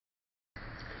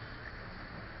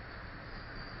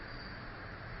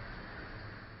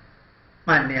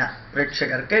മാന്യ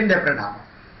പ്രേക്ഷകർക്ക് എൻ്റെ പ്രണാമം.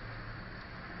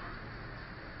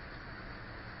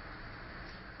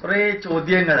 കുറേ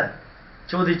ചോദ്യങ്ങൾ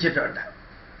ചോദിച്ചിട്ടുണ്ട്.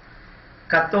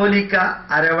 കത്തോലിക്ക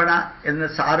അരവണ എന്ന്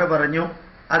സാറ് പറഞ്ഞു.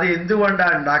 അത്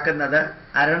എന്തുകൊണ്ടാണ് ഉണ്ടാക്കുന്നത്?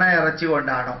 അരണ ഇറച്ചി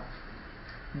കൊണ്ടാണോ?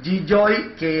 ജിജോയ്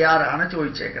KR ആണ്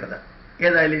ചോദിച്ചേക്കുന്നത്.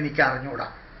 ഏതായാലും എനിക്ക് അറിഞ്ഞൂടാ.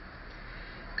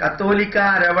 കത്തോലിക്ക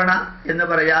അരവണ എന്ന്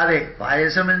പറയാതെ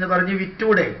പായസം എന്ന് പറഞ്ഞ്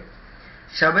വിറ്റൂടെ?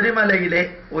 ശബരിമലയിലെ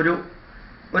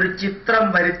ഒരു ചിത്രം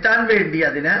വരുത്താൻ വേണ്ടി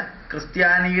അതിന്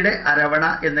ക്രിസ്ത്യാനിയുടെ അരവണ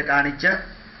എന്ന് കാണിച്ച്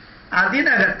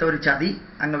അതിനകത്തൊരു ചതി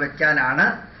അങ്ങ് വെക്കാനാണ്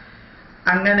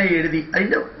അങ്ങനെ എഴുതി.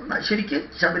 അതിൻ്റെ ശരിക്ക്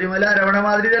ശബരിമല അരവണ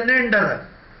മാതിരി തന്നെ ഉണ്ടത്.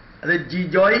 അത്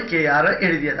ജിജോയ് KR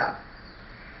എഴുതിയതാണ്.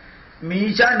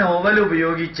 മീശ നോവൽ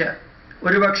ഉപയോഗിച്ച്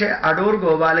ഒരുപക്ഷെ അടൂർ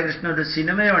ഗോപാലകൃഷ്ണൻ ഒരു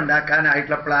സിനിമ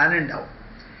ഉണ്ടാക്കാനായിട്ടുള്ള പ്ലാൻ ഉണ്ടാവും.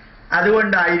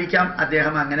 അതുകൊണ്ടായിരിക്കാം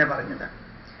അദ്ദേഹം അങ്ങനെ പറഞ്ഞത്.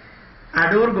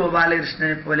 അടൂർ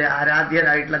ഗോപാലകൃഷ്ണനെ പോലെ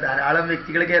ആരാധ്യരായിട്ടുള്ള ധാരാളം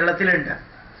വ്യക്തികൾ കേരളത്തിലുണ്ട്.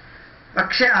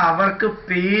 പക്ഷെ അവർക്ക്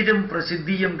പേരും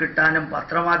പ്രസിദ്ധിയും കിട്ടാനും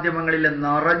പത്രമാധ്യമങ്ങളിൽ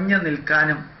നിറഞ്ഞു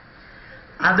നിൽക്കാനും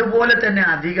അതുപോലെ തന്നെ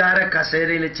അധികാര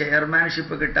കസേരയിൽ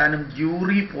ചെയർമാൻഷിപ്പ് കിട്ടാനും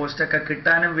ജൂറി പോസ്റ്റൊക്കെ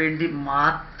കിട്ടാനും വേണ്ടി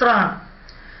മാത്രമാണ്,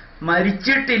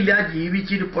 മരിച്ചിട്ടില്ല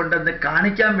ജീവിച്ചിരിപ്പുണ്ടെന്ന്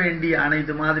കാണിക്കാൻ വേണ്ടിയാണ്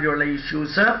ഇതുമാതിരിയുള്ള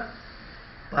ഇഷ്യൂസ്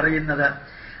പറയുന്നത്.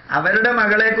 അവരുടെ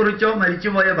മകളെക്കുറിച്ചോ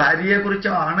മരിച്ചുപോയ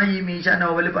ഭാര്യയെക്കുറിച്ചോ ആണ് ഈ മീശ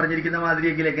നോവൽ പറഞ്ഞിരിക്കുന്ന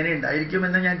മാതിരിയെങ്കിൽ എങ്ങനെ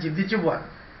ഉണ്ടായിരിക്കുമെന്ന് ഞാൻ ചിന്തിച്ചു പോവാണ്.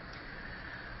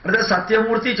 അടുത്ത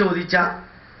സത്യമൂർത്തി ചോദിച്ച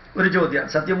ഒരു ചോദ്യം.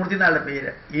 സത്യമൂർത്തി എന്നാളുടെ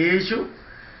പേര്. യേശു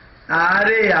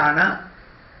ആരെയാണ്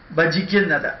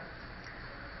ഭജിക്കുന്നത്,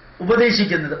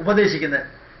 ഉപദേശിക്കുന്നത്?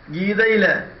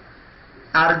 ഗീതയില്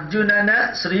അർജുനന്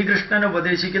ശ്രീകൃഷ്ണൻ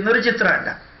ഉപദേശിക്കുന്ന ഒരു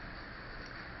ചിത്രമുണ്ട്.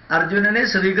 അർജുനനെ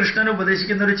ശ്രീകൃഷ്ണൻ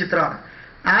ഉപദേശിക്കുന്ന ഒരു ചിത്രമാണ്.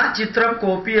 ആ ചിത്രം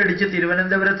കോപ്പി അടിച്ച്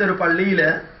തിരുവനന്തപുരത്തെ ഒരു പള്ളിയിൽ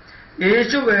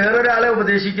യേശു വേറൊരാളെ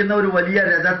ഉപദേശിക്കുന്ന ഒരു വലിയ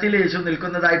രഥത്തിൽ യേശു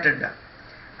നിൽക്കുന്നതായിട്ടുണ്ട്.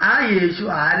 ആ യേശു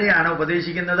ആരെയാണ്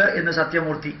ഉപദേശിക്കുന്നത് എന്ന്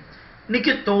സത്യമൂർത്തി.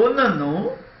 എനിക്ക് തോന്നുന്നു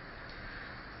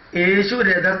യേശു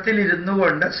രഥത്തിലിരുന്നു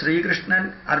കൊണ്ട് ശ്രീകൃഷ്ണൻ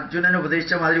അർജുനൻ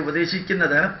ഉപദേശിച്ച മാതിരി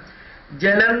ഉപദേശിക്കുന്നത്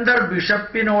ജലന്ധർ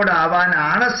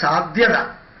ബിഷപ്പിനോടാവാനാണ് സാധ്യത.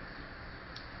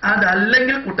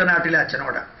 അതല്ലെങ്കിൽ കുട്ടനാട്ടിലെ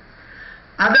അച്ഛനോട്,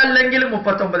 അതല്ലെങ്കിൽ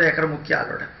 39 ഏക്കർ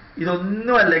മുഖ്യാളോട്.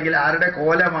 ഇതൊന്നും അല്ലെങ്കിൽ ആരുടെ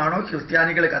കോലമാണോ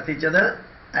ക്രിസ്ത്യാനികൾ കത്തിച്ചത്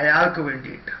അയാൾക്ക്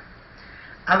വേണ്ടിയിട്ട്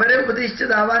അവരെ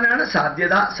ഉപദേശിച്ചതാവാനാണ്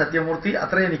സാധ്യത. സത്യമൂർത്തി,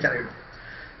 അത്രേ എനിക്കറിയുള്ളൂ.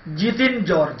 ജിതിൻ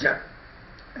ജോർജ്,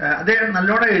 അദ്ദേഹം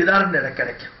നല്ലോണം എഴുതാറുണ്ട്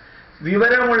ഇടയ്ക്കിടയ്ക്ക്.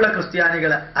 വിവരമുള്ള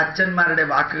ക്രിസ്ത്യാനികൾ അച്ഛന്മാരുടെ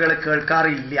വാക്കുകൾ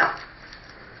കേൾക്കാറില്ല.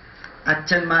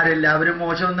 അച്ഛന്മാരെല്ലാവരും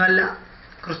മോശമൊന്നുമല്ല,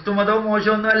 ക്രിസ്തുമതവും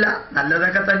മോശമൊന്നുമല്ല,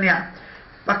 നല്ലതൊക്കെ തന്നെയാണ്.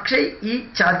 പക്ഷേ ഈ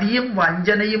ചതിയും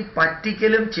വഞ്ചനയും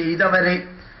പറ്റിക്കലും ചെയ്തവരെ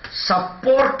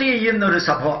സപ്പോർട്ട് ചെയ്യുന്നൊരു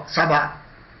സഭ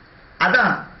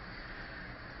അതാണ്.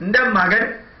 എൻ്റെ മകൻ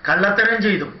കള്ളത്തരം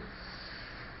ചെയ്തു,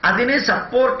 അതിനെ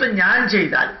സപ്പോർട്ട് ഞാൻ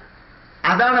ചെയ്താൽ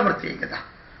അതാണ് പ്രത്യേകത.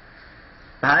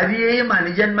 ഭാര്യയെയും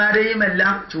അനുജന്മാരെയും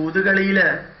എല്ലാം ചൂതുകളിയിൽ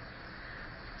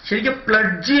ശരിക്കും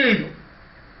പ്ലഡ്ജ് ചെയ്തു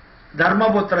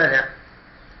ധർമ്മപുത്രര്.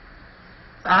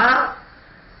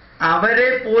 അവരെ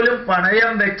പോലും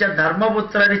പണയം വെച്ച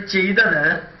ധർമ്മപുത്രര് ചെയ്തത്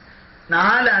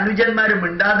 4 അനുജന്മാര്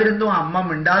മിണ്ടാതിരുന്നു, അമ്മ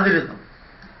മിണ്ടാതിരുന്നു.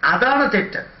 അതാണ്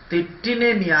തെറ്റ്. തെറ്റിനെ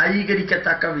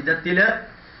ന്യായീകരിക്കത്തക്ക വിധത്തില്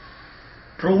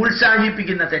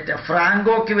പ്രോത്സാഹിപ്പിക്കുന്ന തെറ്റ്.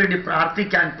 ഫ്രാങ്കോയ്ക്ക് വേണ്ടി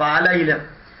പ്രാർത്ഥിക്കാൻ പാലയിൽ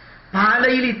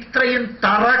ഇത്രയും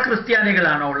തറ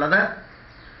ക്രിസ്ത്യാനികളാണോ ഉള്ളത്?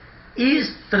 ഈ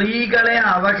സ്ത്രീകളെ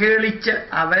അവഹേളിച്ച്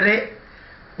അവരെ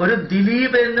ഒരു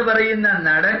ദിലീപ് എന്ന് പറയുന്ന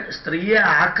നടൻ സ്ത്രീയെ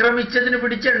ആക്രമിച്ചതിന്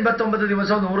പിടിച്ച് 89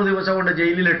 ദിവസവും 100 ദിവസം കൊണ്ട്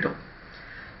ജയിലിലിട്ടു.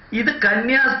 ഇത്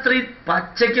കന്യാസ്ത്രീ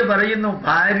പച്ചയ്ക്ക് പറയുന്നു.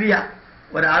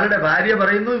 ഒരാളുടെ ഭാര്യ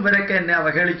പറയുന്നു ഇവരൊക്കെ എന്നെ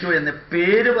അവഹേളിച്ചു എന്ന്.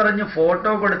 പേര് പറഞ്ഞ്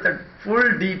ഫോട്ടോ കൊടുത്ത് ഫുൾ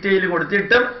ഡീറ്റെയിൽ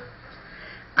കൊടുത്തിട്ടും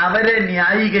അവരെ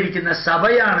ന്യായീകരിക്കുന്ന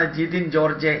സഭയാണ് ജിതിൻ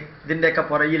ജോർജ്. ഇതിൻ്റെയൊക്കെ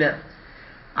പുറകില്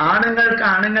ആണുങ്ങൾക്ക്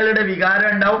ആണുങ്ങളുടെ വികാരം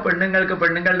ഉണ്ടാവും, പെണ്ണുങ്ങൾക്ക്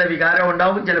പെണ്ണുങ്ങളുടെ വികാരം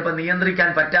ഉണ്ടാവും. ചിലപ്പോൾ നിയന്ത്രിക്കാൻ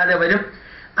പറ്റാതെ വരും.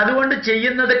 അതുകൊണ്ട്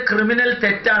ചെയ്യുന്നത് ക്രിമിനൽ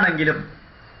തെറ്റാണെങ്കിലും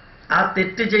ആ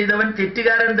തെറ്റ് ചെയ്തവൻ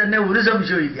തെറ്റുകാരൻ തന്നെ, ഒരു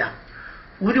സംശയമില്ല.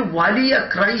 ഒരു വലിയ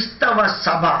ക്രൈസ്തവ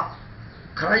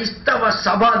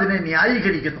സഭ അതിനെ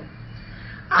ന്യായീകരിക്കുന്നു.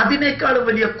 അതിനേക്കാളും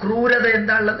വലിയ ക്രൂരത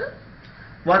എന്താ ഉള്ളത്?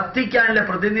 വത്തിക്കാനിലെ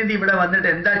പ്രതിനിധി ഇവിടെ വന്നിട്ട്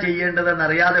എന്താ ചെയ്യേണ്ടതെന്ന്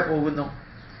അറിയാതെ പോകുന്നു.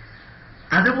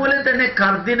 അതുപോലെ തന്നെ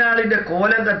കർദിനാളിന്റെ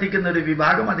കോലം കത്തിക്കുന്ന ഒരു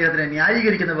വിഭാഗം, അദ്ദേഹത്തിനെ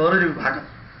ന്യായീകരിക്കുന്ന വേറൊരു വിഭാഗം,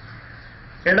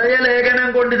 ഇടയലേഖനം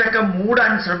കൊണ്ട് ഇതൊക്കെ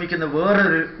മൂടാൻ ശ്രമിക്കുന്ന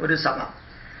വേറൊരു സഭ.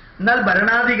 എന്നാൽ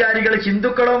ഭരണാധികാരികൾ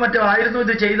ഹിന്ദുക്കളോ മറ്റോ ആയിരുന്നു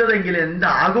ഇത് ചെയ്തതെങ്കിൽ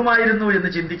എന്താകുമായിരുന്നു എന്ന്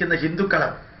ചിന്തിക്കുന്ന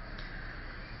ഹിന്ദുക്കളും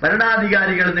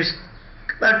ഭരണാധികാരികൾ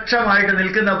നിഷ്പക്ഷമായിട്ട്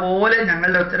നിൽക്കുന്ന പോലെ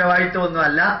ഞങ്ങളുടെ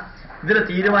ഉത്തരവാദിത്വമൊന്നുമല്ല, ഇതിൽ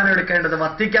തീരുമാനമെടുക്കേണ്ടത്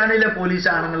വത്തിക്കാനിലെ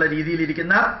പോലീസാണെന്നുള്ള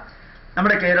രീതിയിലിരിക്കുന്ന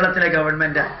നമ്മുടെ കേരളത്തിലെ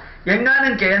ഗവൺമെന്റ്.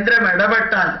 എങ്ങാനും കേന്ദ്രം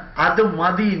ഇടപെട്ടാൽ അത്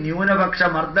മതി. ന്യൂനപക്ഷ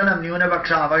മർദ്ദനം,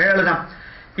 ന്യൂനപക്ഷ അവഹേളനം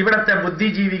ഇവിടുത്തെ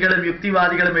ബുദ്ധിജീവികളും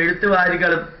യുക്തിവാദികളും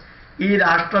എഴുത്തുകാരികളും ഈ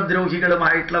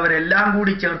രാഷ്ട്രദ്രോഹികളുമായിട്ടുള്ളവരെല്ലാം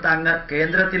കൂടി ചേർത്ത് അങ്ങ്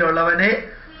കേന്ദ്രത്തിലുള്ളവനെ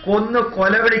കൊന്നു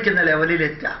കൊലവിളിക്കുന്ന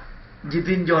ലെവലിലെത്താം.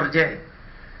 ജിതിൻ ജോർജ്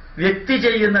വ്യക്തി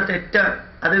ചെയ്യുന്ന തെറ്റ്,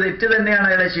 അത് തെറ്റ് തന്നെയാണ്,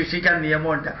 അയാളെ ശിക്ഷിക്കാൻ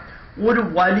നിയമമുണ്ട്. ഒരു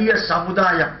വലിയ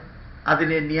സമുദായം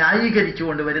അതിനെ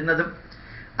ന്യായീകരിച്ചുകൊണ്ട് വരുന്നതും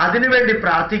അതിനുവേണ്ടി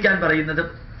പ്രാർത്ഥിക്കാൻ പറയുന്നതും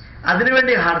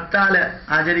അതിനുവേണ്ടി ഹർത്താല്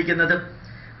ആചരിക്കുന്നതും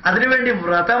അതിനുവേണ്ടി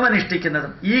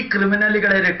വ്രതമനുഷ്ഠിക്കുന്നതും ഈ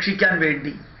ക്രിമിനലുകളെ രക്ഷിക്കാൻ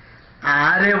വേണ്ടി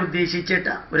ആരെ ഉദ്ദേശിച്ചിട്ട?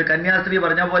 ഒരു കന്യാസ്ത്രീ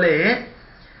പറഞ്ഞ പോലെ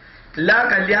എല്ലാ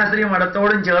കന്യാസ്ത്രീ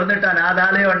മഠത്തോടും ചേർന്നിട്ട്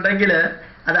അനാഥാലയം ഉണ്ടെങ്കിൽ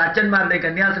അത് അച്ഛന്മാരുടെ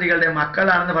കന്യാസ്ത്രീകളുടെ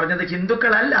മക്കളാണെന്ന് പറഞ്ഞത്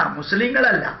ഹിന്ദുക്കളല്ല,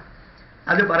 മുസ്ലിങ്ങളല്ല.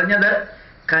 അത് പറഞ്ഞത്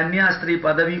കന്യാസ്ത്രീ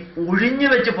പദവി ഒഴിഞ്ഞു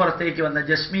വെച്ച് പുറത്തേക്ക് വന്ന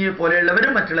ജസ്മിയെ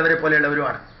പോലെയുള്ളവരും മറ്റുള്ളവരെ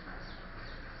പോലെയുള്ളവരുമാണ്.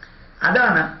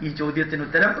 അതാണ് ഈ ചോദ്യത്തിന്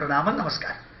ഉത്തരം. പ്രണാമം,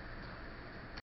 നമസ്കാരം.